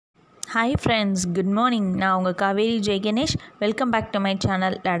Hi friends, good morning. நான் உங்கள் KAVERIJAIGANESH. Welcome back to my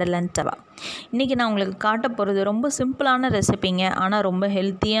channel Ladle and Tawa. இன்றைக்கி நான் உங்களுக்கு காட்ட போகிறது ரொம்ப சிம்பிளான ரெசிபிங்க, ஆனால் ரொம்ப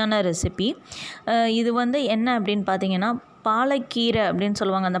ஹெல்த்தியான ரெசிபி. இது என்ன அப்படின்னு பார்த்தீங்கன்னா, பாலக்கீரை அப்படின்னு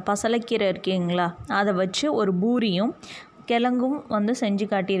சொல்லுவாங்க. அந்த பசலைக்கீரை இருக்கீங்களா, அதை வச்சு ஒரு பூரியும் கிழங்கும் செஞ்சு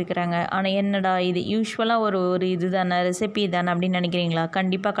காட்டியிருக்கிறாங்க. ஆனால் என்னடா இது யூஸ்வலாக ஒரு இது தானே, ரெசிபி தானே அப்படின்னு நினைக்கிறீங்களா?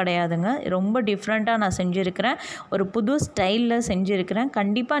 கண்டிப்பாக கிடையாதுங்க. ரொம்ப டிஃப்ரெண்ட்டாக நான் செஞ்சுருக்கிறேன். ஒரு புது ஸ்டைலில் செஞ்சுருக்கிறேன்.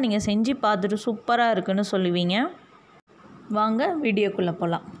 கண்டிப்பாக நீங்கள் செஞ்சு பார்த்துட்டு சூப்பராக இருக்குன்னு சொல்லுவீங்க. வாங்க வீடியோக்குள்ளே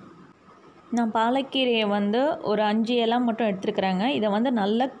போகலாம். நான் பாலக்கீரையை ஒரு 5 இலை மட்டும் எடுத்துருக்குறேங்க. இதை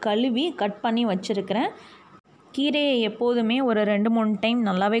நல்லா கழுவி கட் பண்ணி வச்சுருக்கிறேன். கீரையை எப்போதுமே ஒரு 2-3 டைம்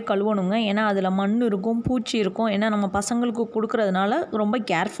நல்லாவே கழுவணுங்க. ஏன்னா அதில் மண் இருக்கும், பூச்சி இருக்கும். ஏன்னா நம்ம பசங்களுக்கு கொடுக்குறதுனால ரொம்ப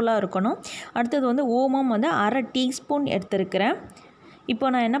கேர்ஃபுல்லாக இருக்கணும். அடுத்தது ஓமம் 1/2 டீஸ்பூன் எடுத்துருக்கிறேன். இப்போ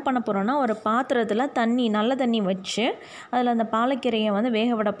நான் என்ன பண்ண போகிறேன்னா, ஒரு பாத்திரத்தில் நல்ல தண்ணி வச்சு அதில் அந்த பாலக்கீரையை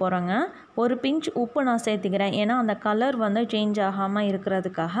வேக விட போகிறேங்க. ஒரு பிஞ்ச் உப்பு நான் சேர்த்துக்கிறேன். ஏன்னா அந்த கலர் சேஞ்ச் ஆகாமல்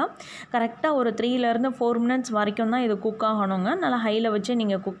இருக்கிறதுக்காக. கரெக்டாக ஒரு 3-4 மினிட்ஸ் வரைக்கும் தான் இது குக் ஆகணுங்க. நல்லா ஹையில் வச்சு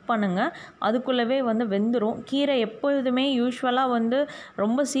நீங்கள் குக் பண்ணுங்கள். அதுக்குள்ளவே வெந்துடும். கீரை எப்பொழுதுமே யூஸ்வலாக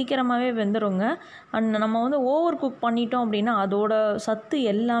ரொம்ப சீக்கிரமாகவே வெந்துடுங்க. அண்ட் நம்ம ஓவர் குக் பண்ணிட்டோம் அப்படின்னா அதோட சத்து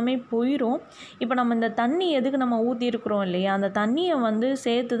எல்லாமே போயிடும். இப்போ நம்ம இந்த தண்ணி எதுக்கு நம்ம ஊற்றிருக்கிறோம் இல்லையா, அந்த தண்ணியை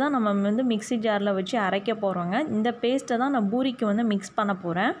சேர்த்து தான் நம்ம மிக்ஸி ஜாரில் வச்சு அரைக்க போகிறோங்க. இந்த பேஸ்ட்டை தான் நான் பூரிக்கு மிக்ஸ் பண்ண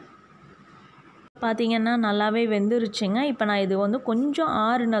போகிறேன். பார்த்திங்கன்னா நல்லாவே வெந்துருச்சுங்க. இப்போ நான் இது கொஞ்சம்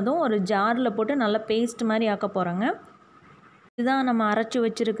ஆறுனதும் ஒரு ஜாரில் போட்டு நல்லா பேஸ்ட் மாதிரி ஆக்க போகிறேங்க. இதுதான் நம்ம அரைச்சி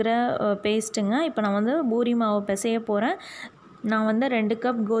வச்சுருக்கிற பேஸ்ட்டுங்க. இப்போ நான் பூரி மாவு பிசைய போகிறேன். நான் 2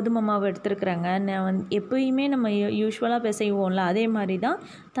 கப் கோதுமை மாவு எடுத்துருக்குறேங்க. நான் எப்போயுமே நம்ம யூஸ்வலாக பிசைவோம்ல, அதே மாதிரி தான்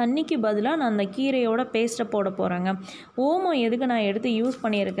தண்ணிக்கு பதிலாக நான் அந்த கீரையோட பேஸ்ட்டை போட போகிறேங்க. ஓமம் எதுக்கு நான் எடுத்து யூஸ்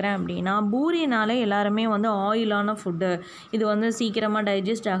பண்ணியிருக்கிறேன் அப்படின்னா, பூரினாலே எல்லாருமே ஆயிலான ஃபுட்டு, இது சீக்கிரமாக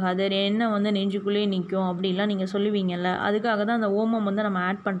டைஜஸ்ட் ஆகாது, எண்ணெய் நெஞ்சுக்குள்ளேயே நிற்கும் அப்படின்லாம் நீங்கள் சொல்லுவீங்கள்ல, அதுக்காக தான் அந்த ஓமம் நம்ம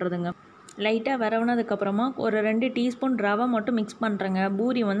ஆட் பண்ணுறதுங்க. லைட்டாக வரவுனதுக்கப்புறமா ஒரு 2 டீஸ்பூன் ரவை மட்டும் மிக்ஸ் பண்ணுறேங்க.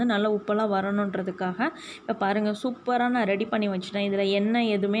 பூரி நல்லா உப்பெல்லாம் வரணுன்றதுக்காக. இப்போ பாருங்கள், சூப்பராக நான் ரெடி பண்ணி வச்சுட்டேன். இதில்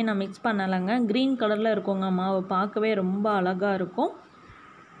எண்ணெய் எதுவுமே நான் மிக்ஸ் பண்ணலைங்க. க்ரீன் கலரில் இருக்குங்க மாவு, பார்க்கவே ரொம்ப அழகாக இருக்கும்.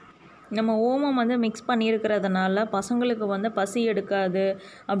 நம்ம ஓமம் மிக்ஸ் பண்ணியிருக்கிறதுனால பசங்களுக்கு பசி எடுக்காது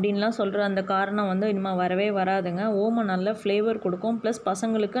அப்படின்லாம் சொல்கிற அந்த காரணம் இனிமேல் வரவே வராதுங்க. ஓமம் நல்ல ஃப்ளேவர் கொடுக்கும், ப்ளஸ்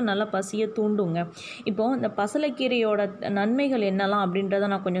பசங்களுக்கு நல்ல பசியை தூண்டுங்க. இப்போது இந்த பசலைக்கீரையோட நன்மைகள் என்னலாம்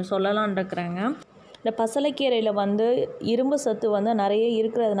அப்படின்றத நான் கொஞ்சம் சொல்லலான்னு இருக்கிறேங்க. இந்த பசலைக்கீரையில் இரும்பு சத்து நிறைய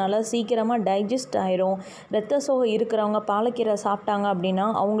இருக்கிறதுனால சீக்கிரமாக டைஜஸ்ட் ஆயிரும். இரத்த சோகை இருக்கிறவங்க பாலக்கீரை சாப்பிட்டாங்க அப்படின்னா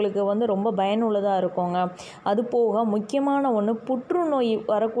அவங்களுக்கு ரொம்ப பயனுள்ளதாக இருக்குங்க. அது போக முக்கியமான ஒன்று, புற்றுநோய்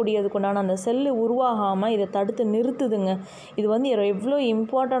வரக்கூடியதுக்குண்டான அந்த செல்லு உருவாகாமல் இதை தடுத்து நிறுத்துதுங்க. இது எவ்வளோ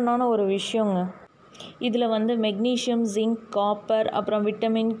இம்பார்ட்டண்ட்டான ஒரு விஷயங்க. இதில் மெக்னீஷியம், ஜிங்க், காப்பர், அப்புறம்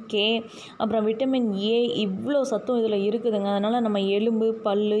விட்டமின் கே, அப்புறம் விட்டமின் ஏ, இவ்வளோ சத்தும் இதில் இருக்குதுங்க. அதனால் நம்ம எலும்பு,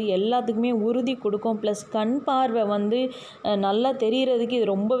 பல் எல்லாத்துக்குமே உறுதி கொடுக்கும். ப்ளஸ் கண் பார்வை நல்லா தெரிகிறதுக்கு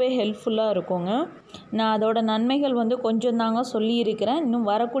இது ரொம்பவே ஹெல்ப்ஃபுல்லாக இருக்குங்க. நான் அதோட நன்மைகள் கொஞ்சம் தாங்க சொல்லியிருக்கிறேன். இன்னும்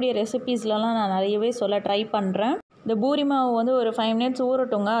வரக்கூடிய ரெசிபீஸ்லலாம் நான் நிறையவே சொல்ல ட்ரை பண்ணுறேன். இந்த பூரி மாவு ஒரு 5 மினிட்ஸ்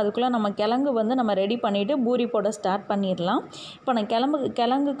ஊறட்டுங்க. அதுக்குள்ளே நம்ம கிழங்கு நம்ம ரெடி பண்ணிவிட்டு பூரி போட ஸ்டார்ட் பண்ணிடலாம். இப்போ நான்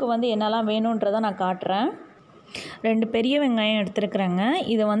கிழங்குக்கு என்னெல்லாம் வேணுன்றதை நான் காட்டுறேன். 2 பெரிய வெங்காயம் எடுத்துருக்குறேங்க.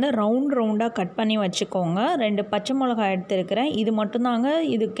 இதை ரவுண்டாக கட் பண்ணி வச்சுக்கோங்க. 2 பச்சை மிளகாய் எடுத்துருக்கிறேன். இது மட்டும்தாங்க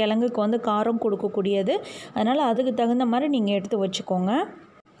இது கிழங்குக்கு காரம் கொடுக்கக்கூடியது. அதனால் அதுக்கு தகுந்த மாதிரி நீங்கள் எடுத்து வச்சுக்கோங்க.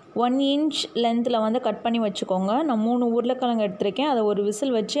 1 இன்ச் லென்த்தில் கட் பண்ணி வச்சுக்கோங்க. நான் 3 உருளைக்கிழங்கு எடுத்திருக்கேன். அதை ஒரு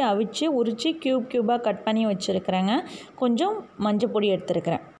விசில் வச்சு அவிச்சு உரித்து க்யூபாக கட் பண்ணி வச்சுருக்கிறேங்க. கொஞ்சம் மஞ்சள் பொடி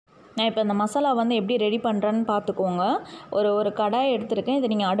எடுத்துருக்கிறேன். நான் இப்போ இந்த மசாலா எப்படி ரெடி பண்ணுறேன்னு பார்த்துக்கோங்க. ஒரு கடாய் எடுத்துருக்கேன். இதை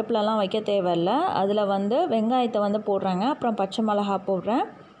நீங்கள் அடுப்புலலாம் வைக்க தேவையில்லை. அதில் வெங்காயத்தை போடுறேங்க. அப்புறம் பச்சை மிளகா போடுறேன்.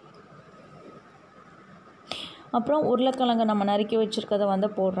 அப்புறம் உருளைக்கிழங்கு நம்ம நறுக்கி வச்சுருக்கதை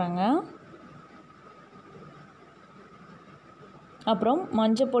போடுறேங்க. அப்புறம்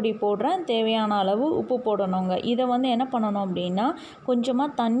மஞ்சள் பொடி போடுறேன். தேவையான அளவு உப்பு போடணுங்க. இதை என்ன பண்ணணும் அப்படின்னா,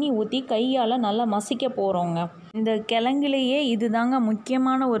 கொஞ்சமாக தண்ணி ஊற்றி கையால் நல்லா மசிக்க போகிறோங்க. இந்த கிழங்குலேயே இது தாங்க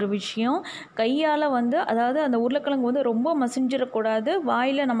முக்கியமான ஒரு விஷயம். கையால் அதாவது அந்த உருளைக்கிழங்கு ரொம்ப மசிஞ்சிடக்கூடாது.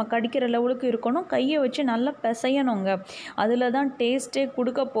 வாயில் நம்ம கடிக்கிற லெவலுக்கு இருக்கணும். கையை வச்சு நல்லா பிசையணுங்க. அதில் தான் டேஸ்ட்டே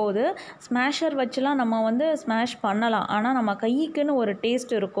கொடுக்க போகுது. ஸ்மாஷர் வச்சுலாம் நம்ம ஸ்மாஷ் பண்ணலாம். ஆனால் நம்ம கைக்குன்னு ஒரு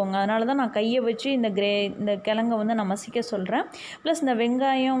டேஸ்ட் இருக்குங்க. அதனால தான் நான் கையை வச்சு இந்த கிழங்கை நான் மசிக்க சொல்கிறேன். ப்ளஸ் இந்த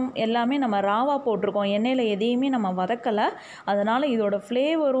வெங்காயம் எல்லாமே நம்ம ராவாக போட்டிருக்கோம், எண்ணெயில் எதையுமே நம்ம வதக்கலை. அதனால் இதோட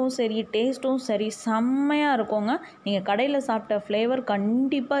ஃப்ளேவரும் சரி டேஸ்ட்டும் சரி செம்மையாக இருக்குங்க. நீங்கள் கடையில் சாப்பிட்ட ஃப்ளேவர்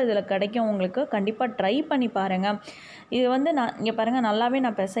கண்டிப்பாக இதில் கிடைக்கும் உங்களுக்கு. கண்டிப்பாக ட்ரை பண்ணி பாருங்கள். இது வந்து நான் இங்கே பாருங்கள் நல்லாவே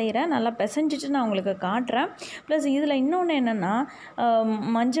நான் பிசைகிறேன். நல்லா பிசைஞ்சிட்டு நான் உங்களுக்கு காட்டுறேன். ப்ளஸ் இதில் இன்னொன்று என்னென்னா,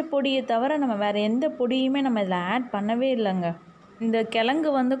 மஞ்சள் பொடியை தவிர நம்ம வேறு எந்த பொடியுமே நம்ம இதில் ஆட் பண்ணவே இல்லைங்க. இந்த கிழங்கு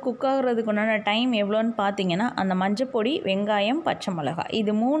வந்து குக் ஆகிறதுக்கு உண்டான டைம் எவ்வளோன்னு பார்த்தீங்கன்னா, அந்த மஞ்சள் பொடி, வெங்காயம், பச்சை மிளகாய்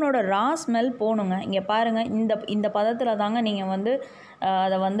இது 3ஓட ரா ஸ்மெல் போகணுங்க. இங்கே பாருங்கள், இந்த பதத்தில் தாங்க நீங்கள் வந்து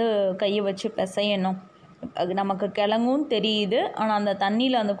அதை வந்து கையை வச்சு பிசையணும். அது நமக்கு கிழங்கும் தெரியுது, ஆனால் அந்த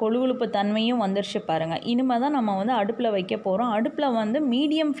தண்ணியில் அந்த கொழுகுழுப்பு தன்மையும் வந்துருச்சு பாருங்கள். இனிமேல் தான் நம்ம வந்து அடுப்பில் வைக்க போகிறோம். அடுப்பில் வந்து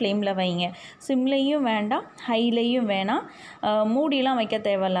மீடியம் ஃப்ளேமில் வைங்க. சிம்லேயும் வேண்டாம், ஹைலேயும் வேணாம், மூடிலாம் வைக்க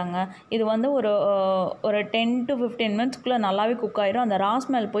தேவையில்லைங்க. இது வந்து ஒரு 10 to 15 மினிட்ஸ்க்குள்ளே நல்லாவே குக் ஆகிடும். அந்த ரா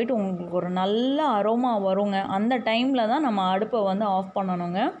ஸ்மெல் போயிட்டு உங்களுக்கு ஒரு நல்ல அரோமா வருங்க. அந்த டைமில் தான் நம்ம அடுப்பை வந்து ஆஃப்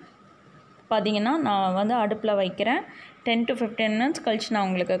பண்ணணுங்க. பார்த்திங்கன்னா நான் வந்து அடுப்பில் வைக்கிறேன். 10 to 15 மினிட்ஸ் கழித்து நான்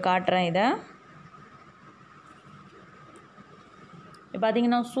உங்களுக்கு காட்டுறேன். இதை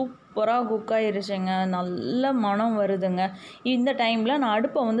பார்த்திங்கன்னா சூப்பராக குக் ஆகிருச்சுங்க. நல்ல மனம் வருதுங்க. இந்த டைமில் நான்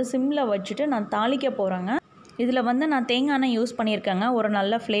அடுப்பை வந்து சிம்மில் வச்சுட்டு நான் தாளிக்க போகிறேங்க. இதில் வந்து நான் தேங்காய் எண்ணெய் யூஸ் பண்ணியிருக்கேங்க ஒரு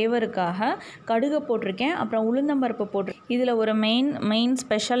நல்ல ஃப்ளேவருக்காக. கடுகு போட்டிருக்கேன், அப்புறம் உளுந்தம்பருப்பு போட்டிருக்கேன். இதில் ஒரு மெயின்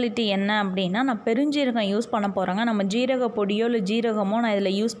ஸ்பெஷாலிட்டி என்ன அப்படின்னா, நான் பெருஞ்சீரகம் யூஸ் பண்ண போகிறேங்க. நம்ம ஜீரக பொடியோ இல்லை ஜீரகமோ நான்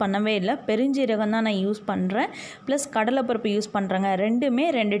இதில் யூஸ் பண்ணவே இல்லை. பெருஞ்சீரகம் தான் நான் யூஸ் பண்ணுறேன். ப்ளஸ் கடலைப்பருப்பு யூஸ் பண்ணுறேங்க. ரெண்டுமே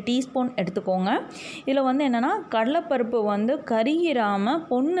 2 டீஸ்பூன் எடுத்துக்கோங்க. இதில் வந்து என்னென்னா, கடலைப்பருப்பு வந்து கருகிராமல்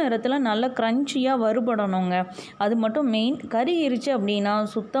பொன்னிறத்தில் நல்லா க்ரன்ச்சியாக வறுபடணுங்க. அது மட்டும் மெயின். கருகிருச்சு அப்படின்னா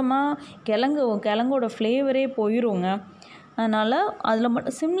சுத்தமாக கிழங்கோட ஃப்ளேவரே போயிருங்க. அதனால் அதில்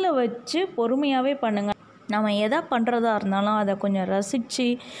மட்டும் சிம்மில் வச்சு பொறுமையாகவே பண்ணுங்கள். நம்ம எதை பண்ணுறதா இருந்தாலும் அதை கொஞ்சம் ரசித்து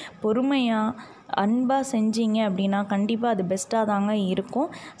பொறுமையாக அன்பாக செஞ்சீங்க அப்படின்னா கண்டிப்பாக அது பெஸ்ட்டாக தாங்க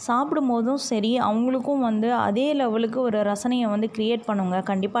இருக்கும். சாப்பிடும்போதும் சரி அவங்களுக்கும் வந்து அதே லெவலுக்கு ஒரு ரசனையை வந்து க்ரியேட் பண்ணுங்க.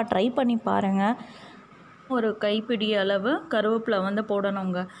 கண்டிப்பாக ட்ரை பண்ணி பாருங்கள். ஒரு கைப்பிடி அளவு கருவேப்பிலை வந்து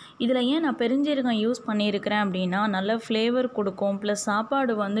போடணுங்க. இதில் ஏன் நான் பெருஞ்சீரகம் யூஸ் பண்ணியிருக்கிறேன் அப்படின்னா, நல்ல ஃப்ளேவர் கொடுக்கும். ப்ளஸ்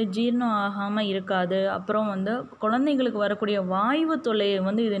சாப்பாடு வந்து ஜீரணம் ஆகாமல் இருக்காது. அப்புறம் வந்து குழந்தைங்களுக்கு வரக்கூடிய வாய்வு தொல்லையை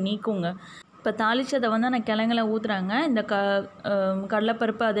வந்து இது நீக்குங்க. இப்போ தாளிச்சதை வந்து நான் கிழங்குல ஊற்றுறாங்க. இந்த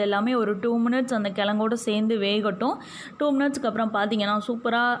கடலைப்பருப்பு அது எல்லாமே ஒரு 2 மினிட்ஸ் அந்த கிழங்கோடு சேர்ந்து வேகட்டும். 2 மினிட்ஸ்க்கு அப்புறம் பார்த்தீங்கன்னா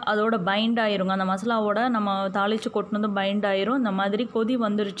சூப்பராக அதோட பைண்ட் ஆயிருங்க. அந்த மசாலாவோட நம்ம தாளித்து கொட்டினதும் பைண்ட் ஆயிரும். இந்த மாதிரி கொதி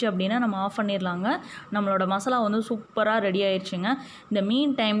வந்துருச்சு அப்படின்னா நம்ம ஆஃப் பண்ணிடலாங்க. நம்மளோட மசாலா வந்து சூப்பராக ரெடி ஆயிடுச்சுங்க. இந்த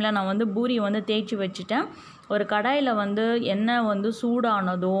மீன் டைமில் நான் வந்து பூரியை வந்து தேய்ச்சி வச்சுட்டேன். ஒரு கடாயில் வந்து எண்ணெய் வந்து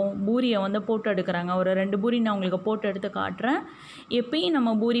சூடானதும் பூரியை வந்து போட்டு எடுக்கிறாங்க. ஒரு 2 பூரி நான் உங்களுக்கு போட்டு எடுத்து காட்டுறேன். எப்பயும்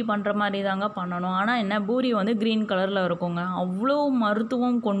நம்ம பூரி பண்ணுற மாதிரி தாங்க பண்ணணும். ஆனால் என்ன, பூரி வந்து க்ரீன் கலரில் இருக்குங்க. அவ்வளோ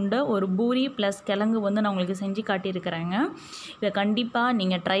மருத்துவம் கொண்ட ஒரு பூரி ப்ளஸ் கிழங்கு வந்து நான் உங்களுக்கு செஞ்சு காட்டியிருக்கிறேங்க. இதை கண்டிப்பாக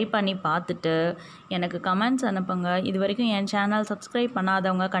நீங்கள் ட்ரை பண்ணி பார்த்துட்டு எனக்கு கமெண்ட்ஸ் அனுப்புங்க. இது வரைக்கும் என் சேனல் சப்ஸ்கிரைப்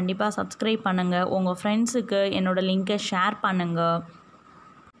பண்ணாதவங்க கண்டிப்பாக சப்ஸ்கிரைப் பண்ணுங்கள். உங்கள் ஃப்ரெண்ட்ஸுக்கு என்னோடய லிங்கை ஷேர் பண்ணுங்கள்.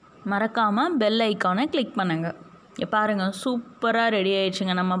 மறக்காமல் பெல் ஐக்கானை கிளிக் பண்ணுங்கள். பாருங்கள் சூப்பராக ரெடி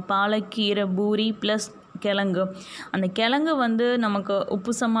ஆயிடுச்சுங்க நம்ம பாலக்கீரை பூரி ப்ளஸ் கிழங்கு. அந்த கிழங்கு வந்து நமக்கு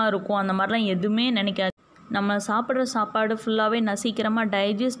உப்புசமாக இருக்கும், அந்த மாதிரிலாம் எதுவுமே நினைக்காது. நம்ம சாப்பிட்ற சாப்பாடு ஃபுல்லாகவே சீக்கிரமாக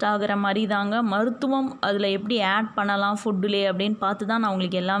டைஜஸ்ட் ஆகிற மாதிரி தாங்க. மருத்துவம் அதில் எப்படி ஆட் பண்ணலாம் ஃபுட்டுலே அப்படின்னு பார்த்து தான் நான்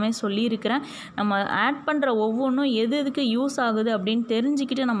உங்களுக்கு எல்லாமே சொல்லியிருக்கிறேன். நம்ம ஆட் பண்ணுற ஒவ்வொன்றும் எதுக்கு யூஸ் ஆகுது அப்படின்னு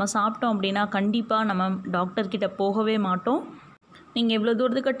தெரிஞ்சுக்கிட்டு நம்ம சாப்பிட்டோம் அப்படின்னா கண்டிப்பாக நம்ம டாக்டர்கிட்ட போகவே மாட்டோம். நீங்கள் இவ்வளோ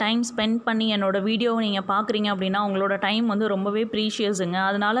தூரத்துக்கு டைம் ஸ்பெண்ட் பண்ணி என்னோடய வீடியோவை நீங்கள் பார்க்குறீங்க அப்படின்னா உங்களோட டைம் வந்து ரொம்பவே ப்ரீஷியஸுங்க.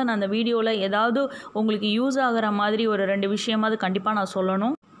 அதனால் நான் அந்த வீடியோவில் ஏதாவது உங்களுக்கு யூஸ் ஆகிற மாதிரி ஒரு 2 விஷயமாவது கண்டிப்பாக நான்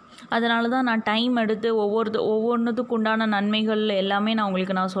சொல்லணும். அதனால தான் நான் டைம் எடுத்து ஒவ்வொன்றுத்துக்கு உண்டான நன்மைகள் எல்லாமே நான்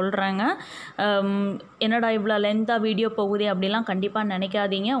உங்களுக்கு சொல்கிறேங்க. என்னடா இவ்வளோ லென்த்தாக வீடியோ போகுதே அப்படிலாம் கண்டிப்பாக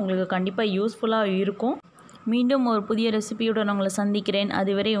நினைக்காதீங்க. உங்களுக்கு கண்டிப்பாக யூஸ்ஃபுல்லாக இருக்கும். மீண்டும் ஒரு புதிய ரெசிபியுடன் உங்களை சந்திக்கிறேன்.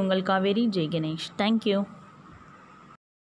 அதுவரை உங்கள் காவேரி ஜெய் கணேஷ். தேங்க்யூ.